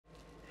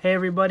Hey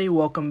everybody,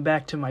 welcome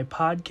back to my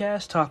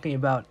podcast talking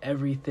about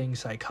everything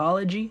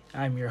psychology.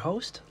 I'm your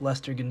host,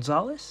 Lester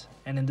Gonzalez,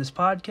 and in this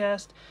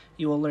podcast,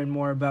 you will learn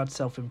more about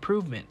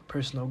self-improvement,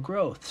 personal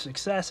growth,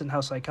 success, and how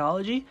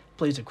psychology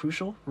plays a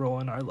crucial role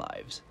in our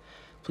lives.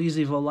 Please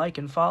leave a like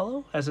and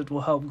follow as it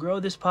will help grow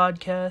this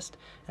podcast.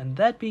 And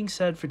that being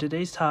said, for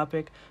today's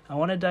topic, I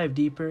want to dive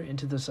deeper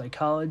into the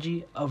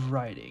psychology of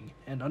writing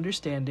and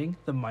understanding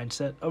the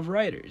mindset of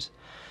writers.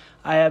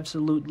 I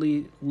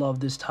absolutely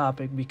love this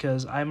topic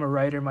because I'm a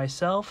writer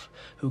myself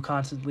who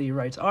constantly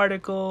writes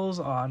articles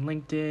on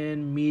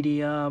LinkedIn,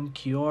 Medium,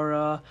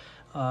 Quora,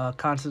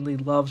 constantly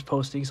loves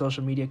posting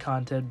social media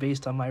content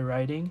based on my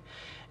writing.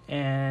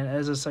 And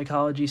as a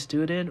psychology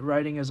student,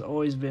 writing has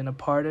always been a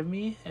part of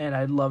me, and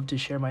I'd love to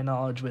share my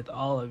knowledge with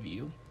all of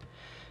you.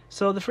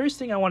 So the first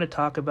thing I want to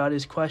talk about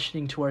is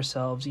questioning to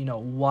ourselves,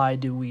 why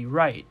do we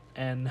write?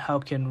 And how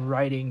can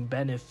writing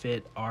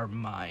benefit our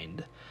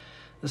mind?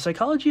 The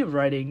psychology of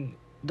writing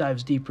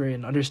dives deeper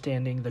in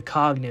understanding the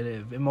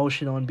cognitive,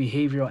 emotional, and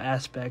behavioral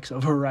aspects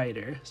of a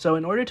writer. So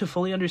in order to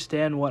fully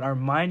understand what our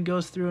mind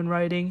goes through in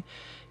writing,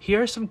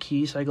 here are some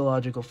key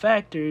psychological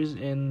factors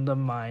in the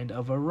mind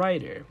of a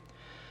writer.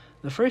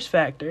 The first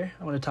factor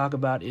I want to talk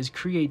about is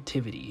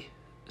creativity.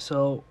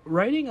 So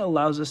writing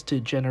allows us to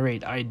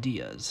generate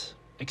ideas,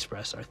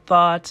 express our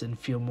thoughts, and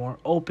feel more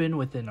open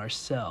within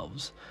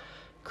ourselves.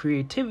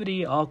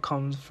 Creativity all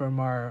comes from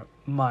our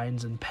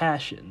minds and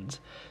passions.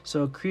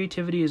 So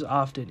creativity is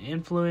often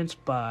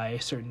influenced by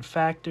certain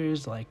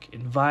factors like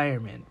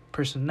environment,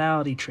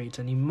 personality traits,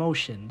 and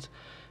emotions.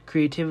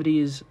 Creativity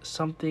is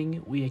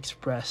something we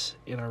express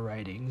in our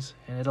writings,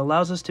 and it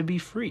allows us to be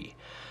free,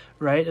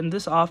 right? And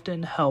this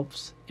often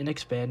helps in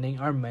expanding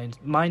our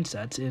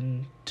mindsets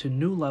into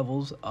new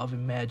levels of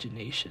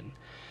imagination.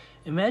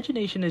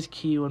 Imagination is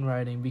key when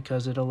writing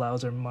because it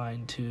allows our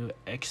mind to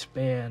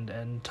expand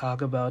and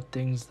talk about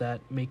things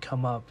that may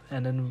come up,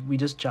 and then we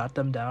just jot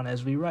them down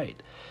as we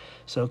write.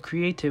 So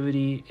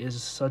creativity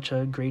is such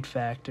a great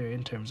factor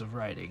in terms of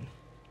writing.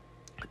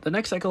 The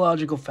next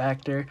psychological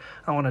factor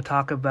I want to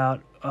talk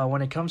about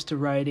when it comes to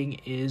writing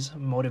is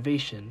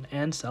motivation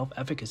and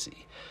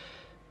self-efficacy.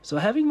 So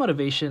having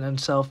motivation and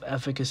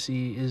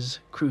self-efficacy is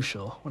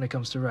crucial when it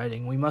comes to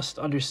writing. We must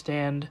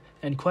understand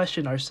and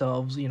question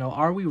ourselves,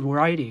 are we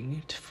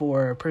writing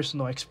for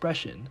personal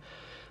expression?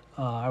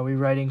 Are we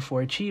writing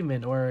for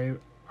achievement,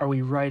 or are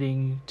we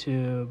writing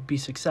to be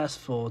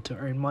successful, to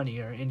earn money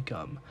or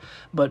income?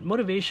 But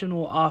motivation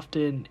will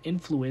often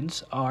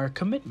influence our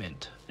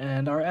commitment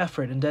and our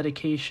effort and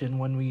dedication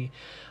when we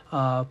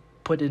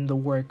put in the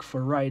work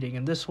for writing,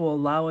 and this will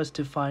allow us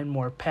to find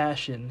more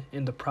passion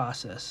in the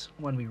process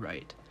when we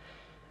write.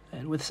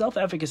 And with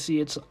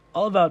self-efficacy, it's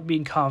all about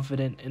being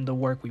confident in the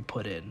work we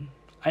put in.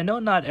 I know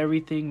not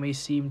everything may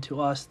seem to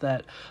us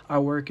that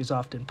our work is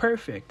often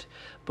perfect,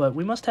 but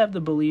we must have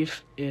the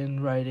belief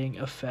in writing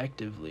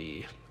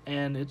effectively.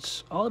 And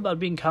it's all about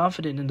being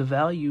confident in the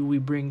value we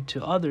bring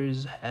to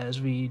others as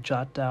we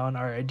jot down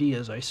our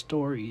ideas, our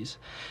stories.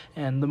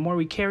 And the more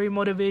we carry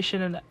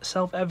motivation and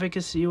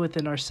self-efficacy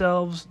within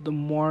ourselves, the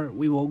more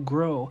we will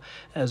grow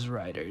as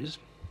writers.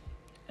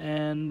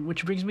 And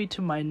which brings me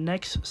to my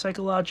next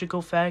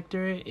psychological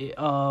factor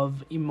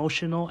of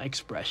emotional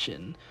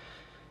expression.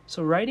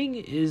 So writing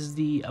is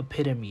the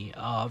epitome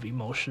of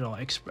emotional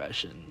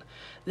expression.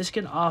 This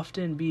can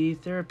often be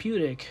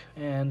therapeutic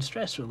and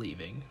stress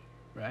relieving,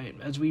 right?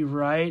 As we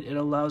write, it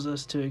allows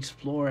us to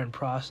explore and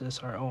process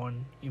our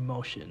own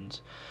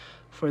emotions.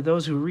 For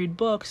those who read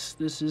books,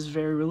 this is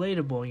very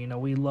relatable.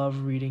 We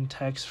love reading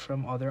texts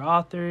from other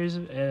authors,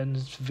 and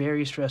it's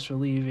very stress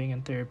relieving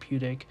and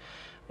therapeutic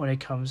when it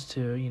comes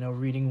to,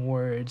 reading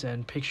words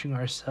and picturing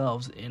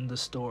ourselves in the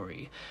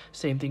story.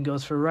 Same thing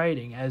goes for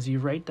writing. As you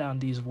write down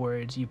these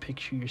words, you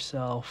picture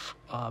yourself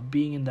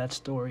being in that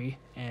story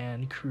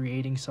and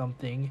creating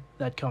something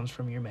that comes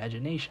from your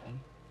imagination.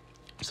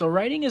 So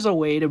writing is a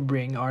way to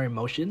bring our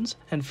emotions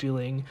and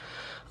feeling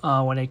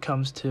when it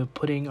comes to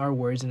putting our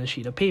words in a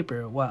sheet of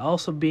paper, while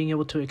also being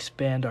able to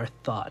expand our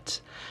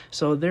thoughts.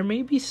 So there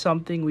may be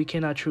something we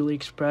cannot truly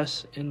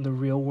express in the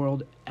real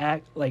world,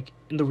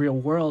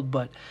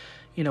 but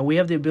we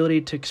have the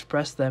ability to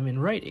express them in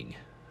writing.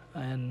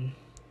 And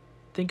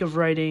think of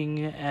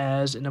writing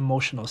as an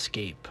emotional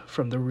escape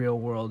from the real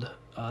world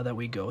that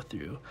we go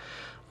through,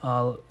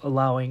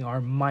 allowing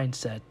our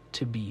mindset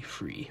to be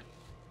free.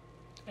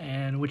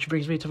 And which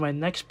brings me to my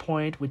next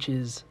point, which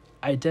is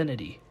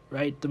identity,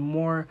 right? The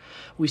more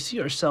we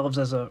see ourselves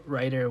as a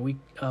writer, we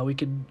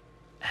could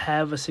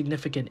have a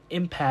significant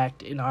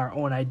impact in our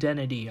own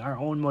identity, our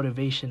own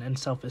motivation, and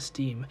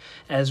self-esteem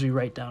as we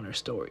write down our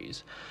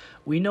stories.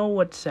 We know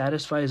what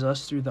satisfies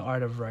us through the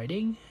art of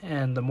writing,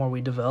 and the more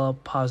we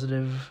develop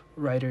positive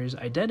writer's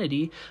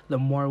identity, the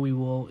more we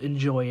will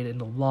enjoy it in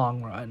the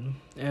long run.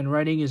 And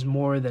writing is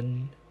more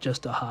than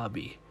just a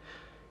hobby.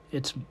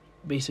 It's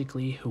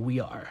basically who we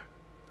are,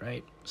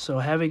 right? So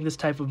having this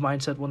type of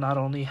mindset will not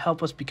only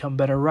help us become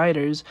better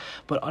writers,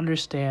 but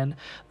understand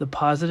the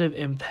positive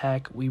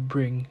impact we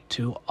bring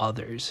to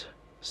others.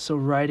 So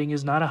writing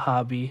is not a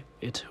hobby,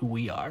 it's who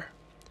we are.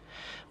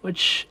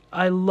 which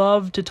I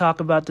love to talk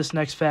about this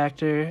next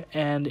factor,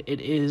 and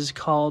it is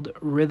called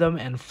rhythm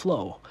and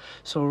flow.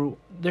 So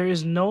there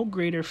is no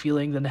greater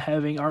feeling than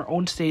having our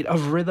own state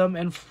of rhythm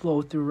and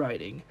flow through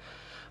writing.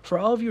 For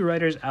all of you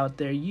writers out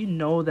there, you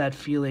know that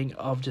feeling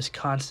of just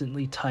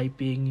constantly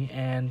typing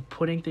and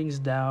putting things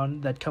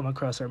down that come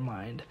across our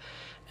mind.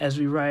 As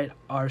we write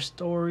our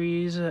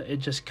stories, it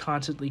just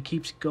constantly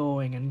keeps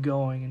going and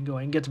going and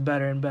going. It gets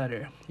better and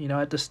better.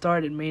 At the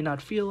start, it may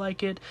not feel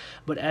like it,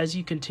 but as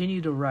you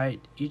continue to write,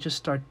 you just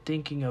start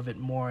thinking of it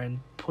more and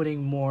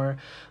putting more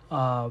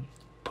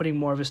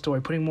of a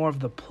story, putting more of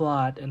the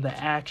plot and the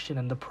action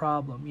and the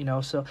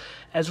problem, So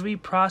as we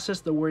process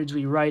the words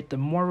we write, the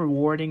more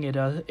rewarding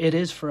it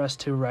is for us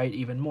to write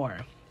even more.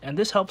 And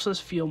this helps us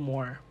feel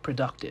more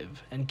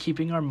productive and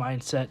keeping our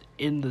mindset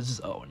in the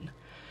zone.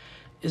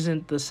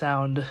 Isn't the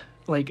sound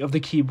of the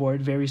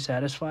keyboard very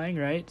satisfying,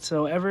 right?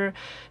 So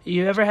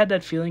you ever had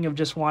that feeling of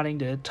just wanting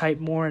to type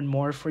more and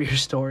more for your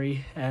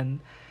story? And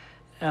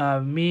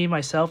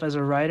myself as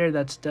a writer,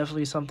 that's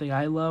definitely something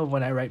I love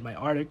when I write my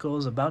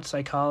articles about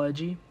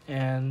psychology,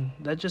 and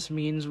that just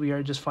means we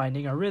are just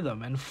finding a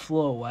rhythm and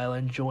flow while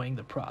enjoying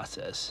the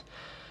process.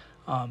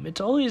 It's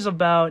always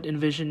about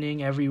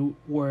envisioning every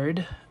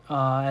word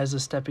as a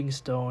stepping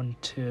stone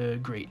to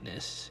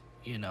greatness.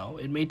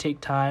 It may take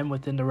time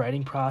within the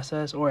writing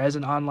process, or as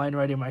an online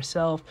writer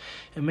myself,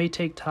 it may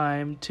take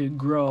time to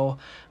grow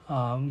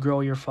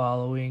your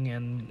following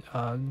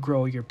and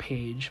grow your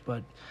page.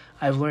 But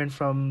I've learned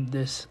from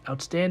this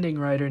outstanding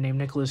writer named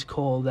Nicholas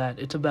Cole that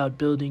it's about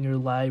building your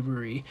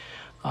library,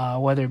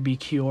 whether it be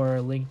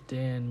Quora,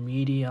 LinkedIn,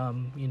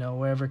 Medium,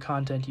 wherever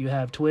content you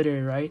have,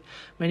 Twitter, right?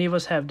 Many of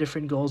us have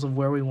different goals of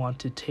where we want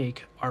to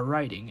take our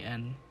writing,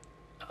 and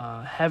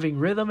having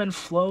rhythm and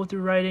flow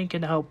through writing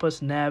can help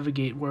us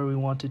navigate where we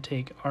want to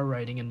take our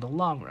writing in the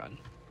long run.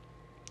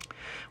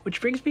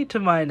 Which brings me to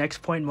my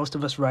next point most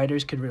of us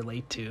writers could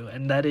relate to,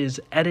 and that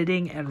is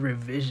editing and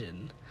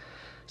revision.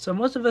 So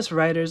most of us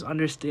writers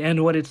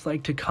understand what it's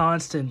like to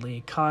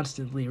constantly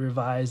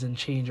revise and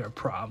change our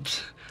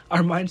prompts.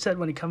 Our mindset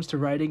when it comes to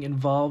writing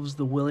involves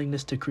the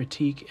willingness to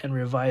critique and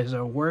revise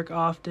our work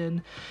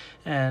often,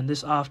 and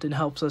this often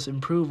helps us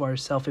improve our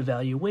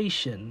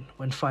self-evaluation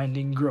when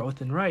finding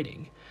growth in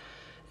writing.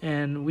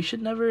 And we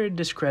should never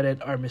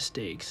discredit our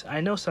mistakes.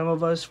 I know some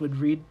of us would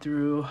read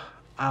through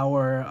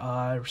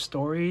our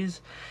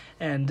stories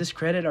and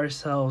discredit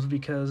ourselves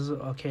because,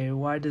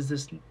 why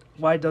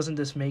doesn't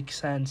this make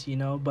sense,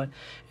 But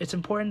it's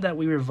important that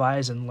we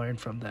revise and learn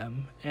from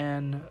them.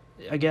 And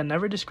again,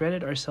 never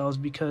discredit ourselves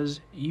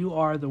because you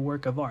are the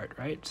work of art,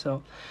 right?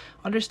 So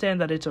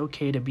understand that it's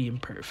okay to be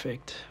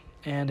imperfect.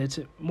 And it's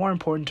more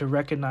important to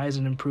recognize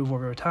and improve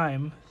over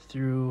time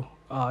through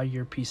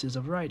your pieces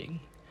of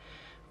writing.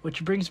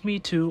 Which brings me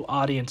to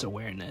audience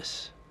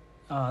awareness.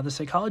 The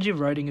psychology of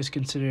writing is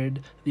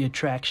considered the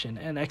attraction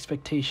and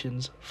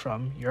expectations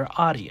from your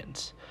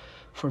audience.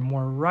 For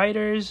more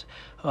writers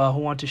who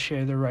want to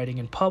share their writing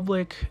in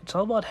public, it's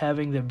all about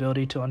having the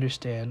ability to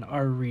understand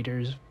our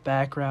readers'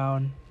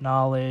 background,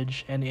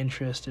 knowledge, and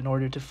interest in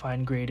order to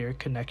find greater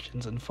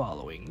connections and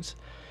followings.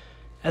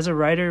 As a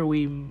writer,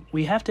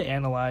 we have to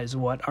analyze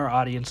what our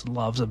audience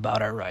loves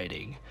about our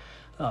writing.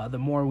 The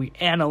more we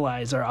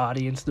analyze our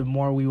audience, the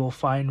more we will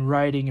find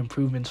writing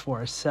improvements for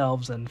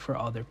ourselves and for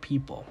other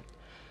people.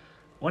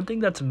 One thing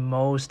that's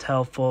most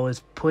helpful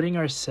is putting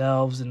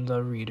ourselves in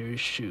the reader's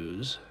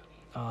shoes.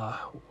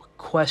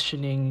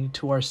 Questioning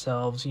to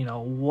ourselves,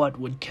 what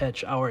would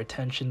catch our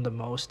attention the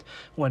most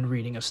when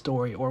reading a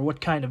story, or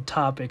what kind of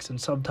topics and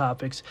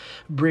subtopics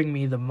bring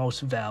me the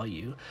most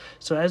value.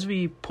 So as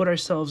we put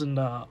ourselves in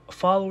the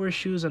follower's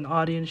shoes and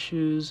audience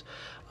shoes,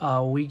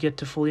 we get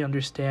to fully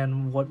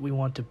understand what we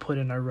want to put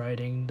in our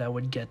writing that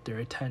would get their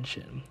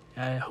attention.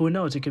 Who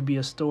knows, it could be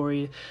a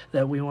story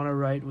that we want to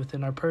write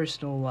within our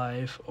personal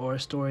life, or a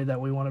story that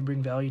we want to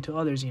bring value to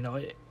others.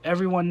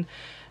 Everyone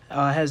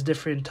has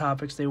different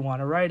topics they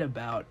want to write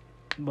about,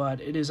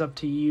 but it is up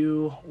to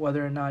you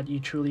whether or not you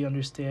truly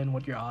understand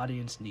what your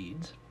audience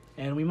needs.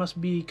 And we must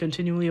be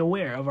continually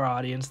aware of our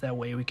audience, that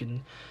way we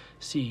can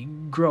see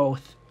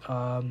growth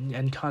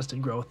and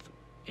constant growth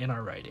in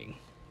our writing.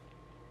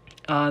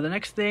 The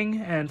next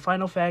thing and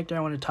final factor I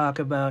want to talk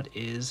about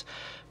is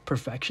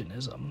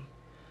perfectionism.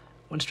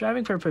 When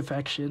striving for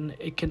perfection,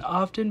 it can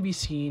often be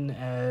seen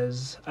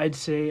as, I'd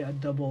say, a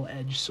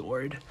double-edged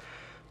sword.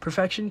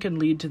 Perfection can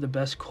lead to the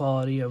best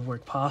quality of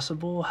work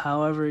possible.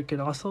 However, it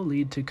can also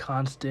lead to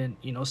constant,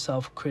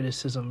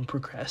 self-criticism and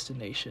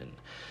procrastination.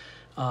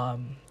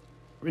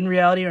 In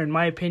reality, or in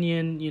my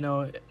opinion,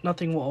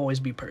 nothing will always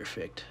be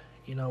perfect.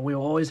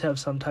 We'll always have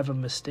some type of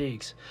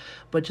mistakes,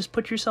 but just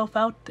put yourself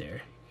out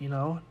there,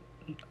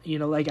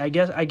 I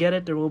get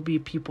it. There will be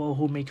people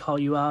who may call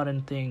you out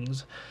on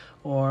things,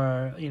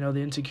 or the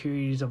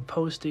insecurities of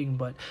posting,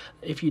 but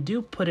if you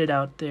do put it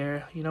out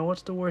there,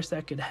 what's the worst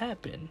that could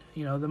happen?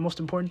 The most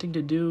important thing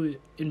to do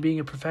in being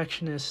a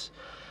perfectionist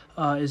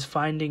is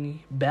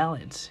finding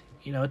balance.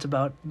 It's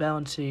about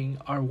balancing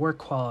our work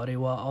quality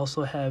while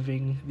also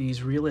having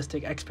these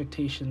realistic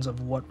expectations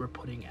of what we're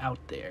putting out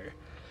there.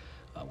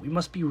 We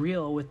must be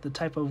real with the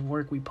type of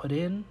work we put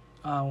in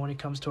when it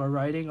comes to our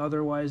writing.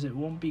 Otherwise, it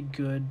won't be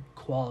good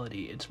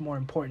quality. It's more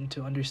important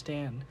to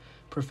understand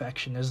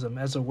perfectionism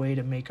as a way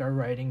to make our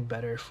writing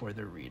better for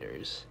the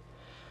readers.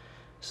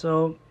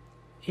 So,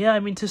 yeah,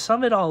 I mean, to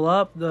sum it all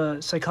up, the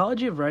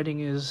psychology of writing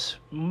is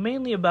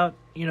mainly about,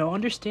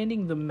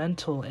 understanding the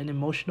mental and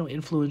emotional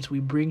influence we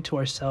bring to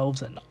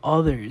ourselves and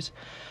others.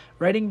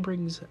 Writing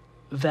brings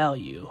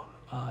value.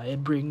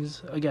 It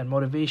brings, again,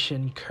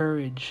 motivation,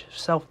 courage,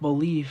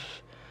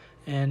 self-belief,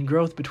 and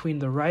growth between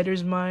the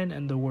writer's mind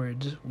and the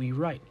words we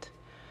write.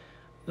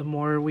 The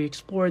more we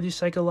explore these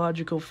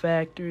psychological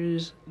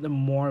factors, the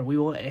more we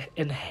will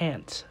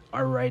enhance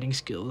our writing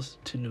skills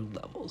to new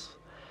levels.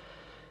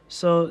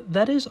 So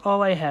that is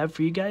all I have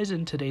for you guys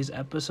in today's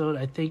episode.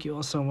 I thank you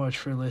all so much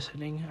for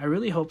listening. I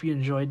really hope you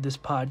enjoyed this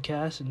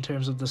podcast in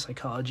terms of the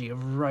psychology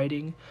of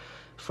writing.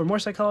 For more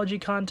psychology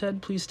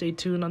content, please stay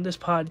tuned on this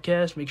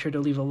podcast. Make sure to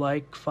leave a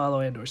like, follow,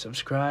 and or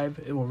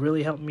subscribe. It will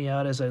really help me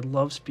out as I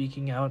love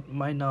speaking out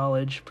my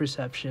knowledge,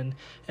 perception,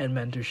 and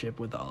mentorship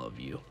with all of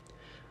you.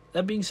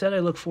 That being said, I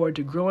look forward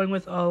to growing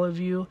with all of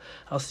you.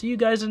 I'll see you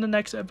guys in the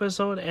next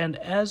episode, and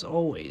as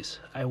always,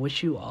 I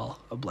wish you all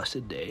a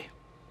blessed day.